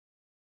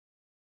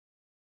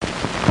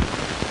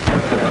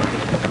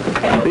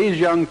These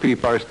young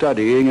people are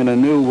studying in a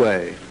new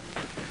way.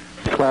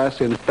 Class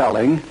in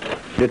spelling,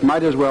 it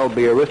might as well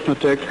be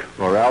arithmetic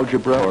or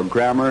algebra or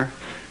grammar,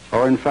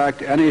 or in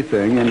fact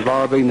anything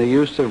involving the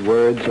use of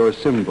words or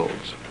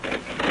symbols.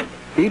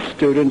 Each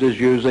student is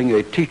using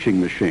a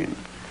teaching machine,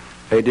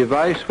 a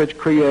device which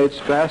creates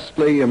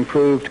vastly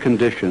improved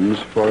conditions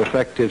for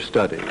effective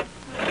study.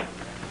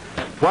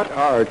 What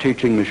are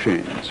teaching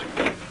machines?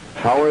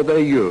 How are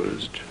they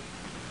used?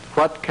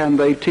 What can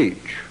they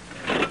teach?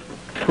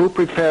 Who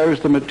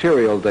prepares the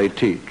material they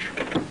teach?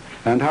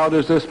 And how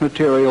does this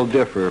material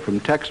differ from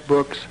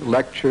textbooks,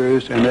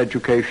 lectures, and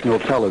educational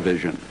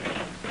television?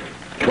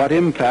 What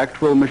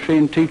impact will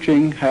machine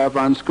teaching have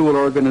on school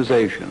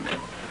organization?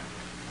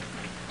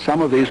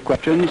 Some of these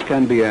questions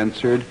can be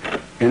answered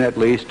in at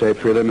least a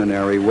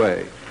preliminary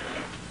way.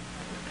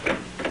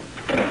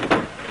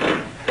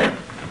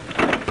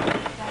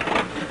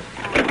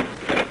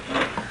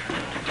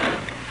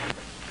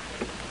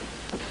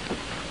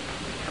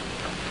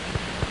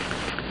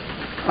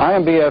 I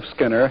am B.F.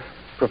 Skinner,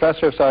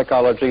 professor of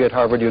psychology at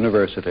Harvard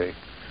University.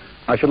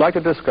 I should like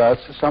to discuss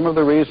some of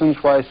the reasons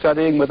why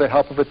studying with the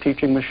help of a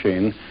teaching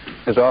machine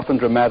is often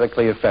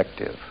dramatically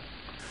effective.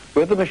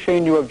 With the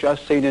machine you have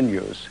just seen in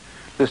use,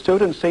 the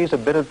student sees a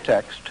bit of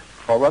text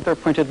or other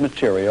printed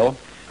material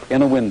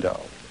in a window.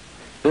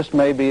 This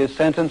may be a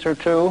sentence or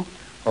two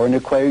or an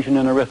equation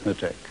in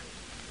arithmetic.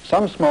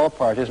 Some small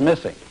part is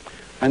missing,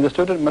 and the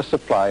student must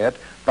supply it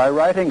by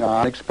writing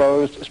on an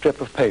exposed strip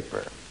of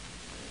paper.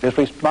 His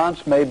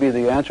response may be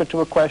the answer to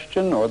a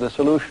question or the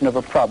solution of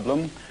a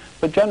problem,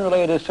 but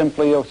generally it is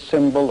simply a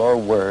symbol or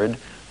word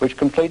which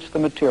completes the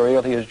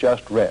material he has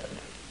just read.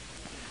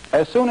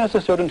 As soon as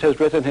the student has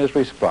written his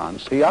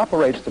response, he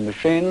operates the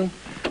machine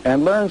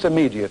and learns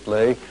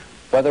immediately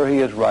whether he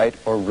is right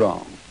or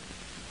wrong.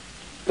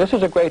 This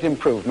is a great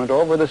improvement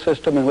over the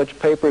system in which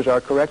papers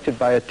are corrected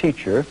by a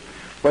teacher,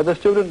 where the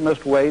student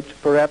must wait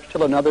perhaps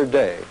till another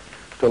day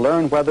to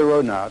learn whether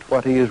or not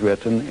what he has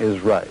written is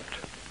right.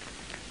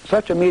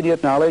 Such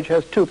immediate knowledge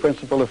has two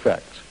principal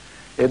effects.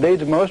 It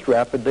leads most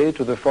rapidly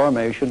to the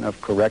formation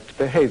of correct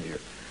behavior.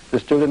 The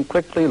student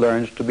quickly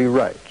learns to be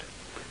right.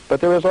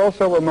 But there is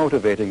also a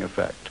motivating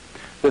effect.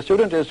 The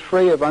student is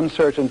free of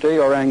uncertainty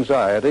or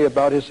anxiety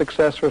about his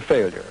success or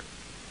failure.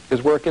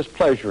 His work is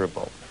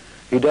pleasurable.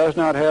 He does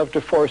not have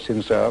to force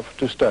himself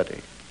to study.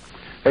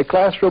 A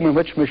classroom in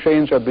which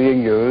machines are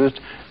being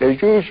used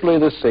is usually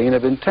the scene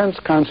of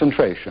intense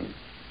concentration.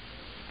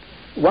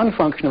 One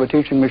function of a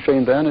teaching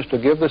machine, then, is to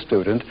give the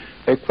student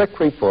a quick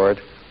report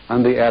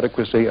on the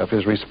adequacy of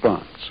his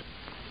response.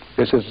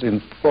 This is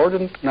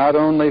important not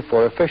only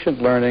for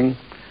efficient learning,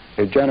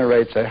 it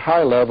generates a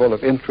high level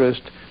of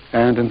interest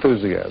and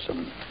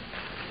enthusiasm.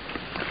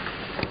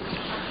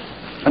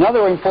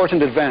 Another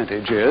important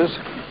advantage is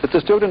that the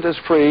student is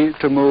free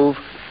to move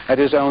at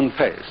his own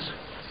pace.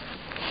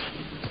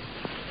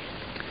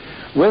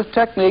 With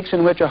techniques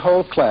in which a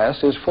whole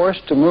class is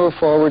forced to move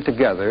forward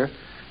together,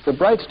 the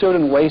bright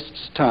student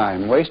wastes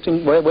time,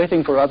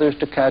 waiting for others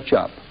to catch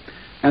up.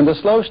 And the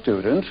slow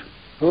student,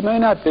 who may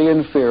not be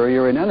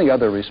inferior in any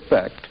other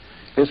respect,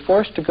 is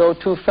forced to go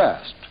too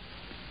fast.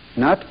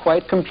 Not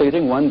quite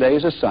completing one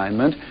day's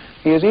assignment,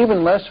 he is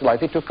even less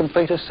likely to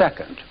complete a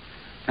second.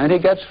 And he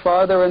gets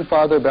farther and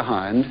farther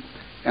behind,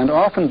 and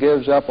often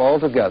gives up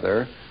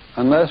altogether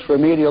unless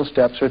remedial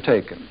steps are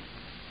taken.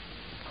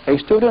 A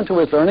student who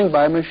is learning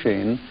by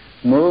machine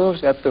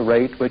moves at the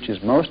rate which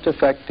is most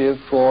effective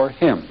for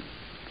him.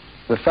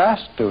 The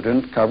fast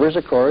student covers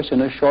a course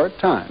in a short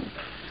time,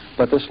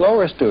 but the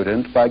slower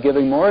student, by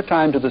giving more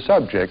time to the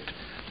subject,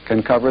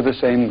 can cover the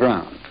same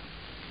ground.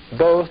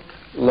 Both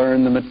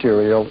learn the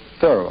material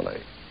thoroughly.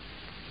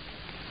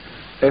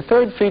 A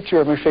third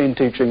feature of machine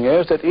teaching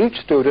is that each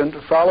student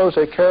follows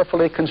a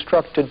carefully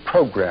constructed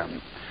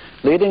program,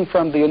 leading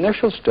from the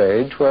initial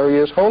stage where he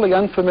is wholly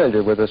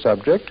unfamiliar with the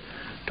subject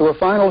to a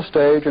final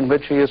stage in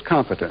which he is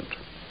competent.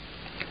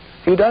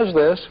 He does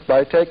this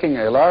by taking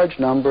a large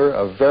number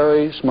of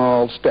very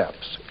small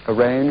steps,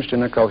 arranged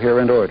in a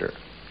coherent order.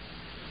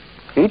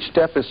 Each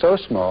step is so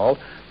small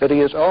that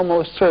he is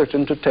almost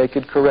certain to take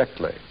it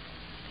correctly.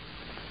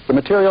 The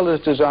material is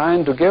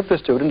designed to give the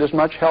student as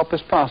much help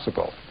as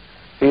possible.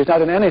 He is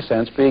not in any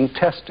sense being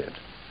tested.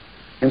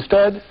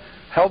 Instead,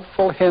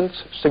 helpful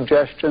hints,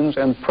 suggestions,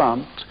 and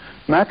prompts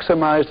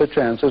maximize the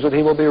chances that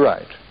he will be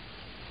right.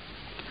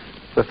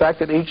 The fact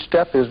that each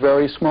step is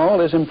very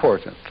small is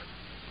important.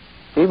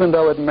 Even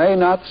though it may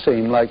not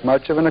seem like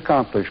much of an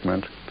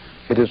accomplishment,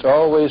 it is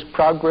always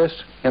progress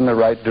in the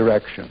right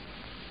direction.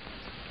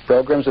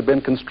 Programs have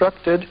been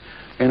constructed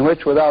in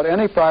which, without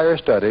any prior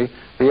study,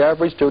 the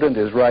average student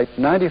is right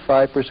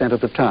 95%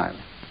 of the time.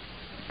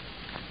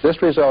 This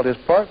result is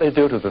partly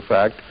due to the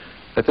fact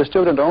that the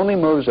student only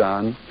moves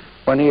on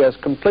when he has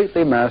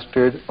completely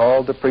mastered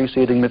all the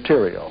preceding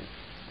material.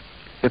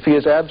 If he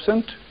is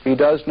absent, he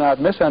does not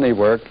miss any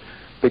work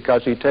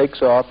because he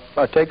takes up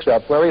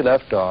where he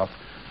left off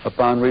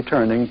upon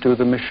returning to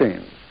the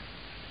machine.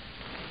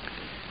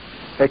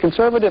 A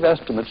conservative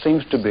estimate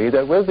seems to be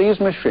that with these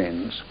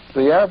machines,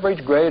 the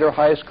average grade or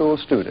high school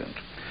student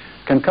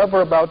can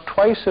cover about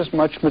twice as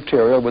much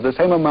material with the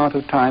same amount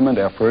of time and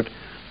effort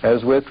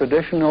as with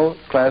traditional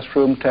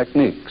classroom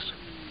techniques.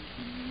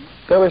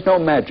 There is no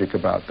magic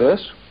about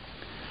this.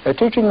 A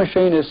teaching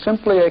machine is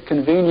simply a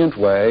convenient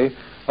way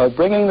of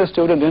bringing the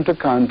student into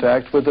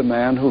contact with the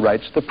man who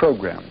writes the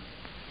program.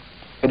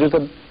 It is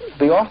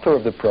the author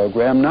of the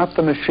program, not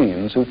the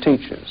machines, who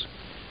teaches.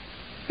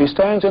 He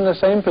stands in the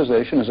same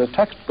position as a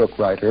textbook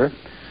writer,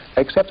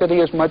 except that he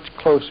is much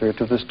closer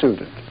to the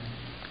student.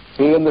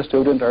 He and the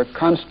student are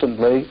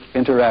constantly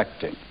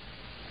interacting.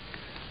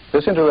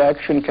 This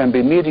interaction can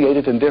be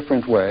mediated in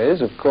different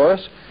ways, of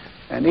course,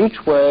 and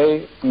each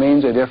way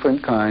means a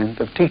different kind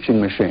of teaching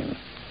machine,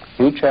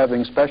 each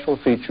having special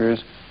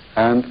features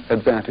and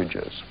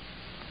advantages.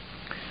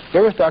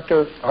 Here is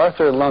Dr.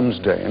 Arthur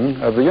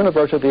Lumsdaine of the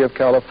University of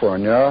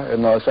California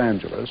in Los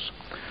Angeles,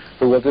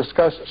 who will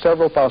discuss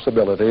several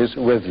possibilities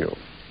with you.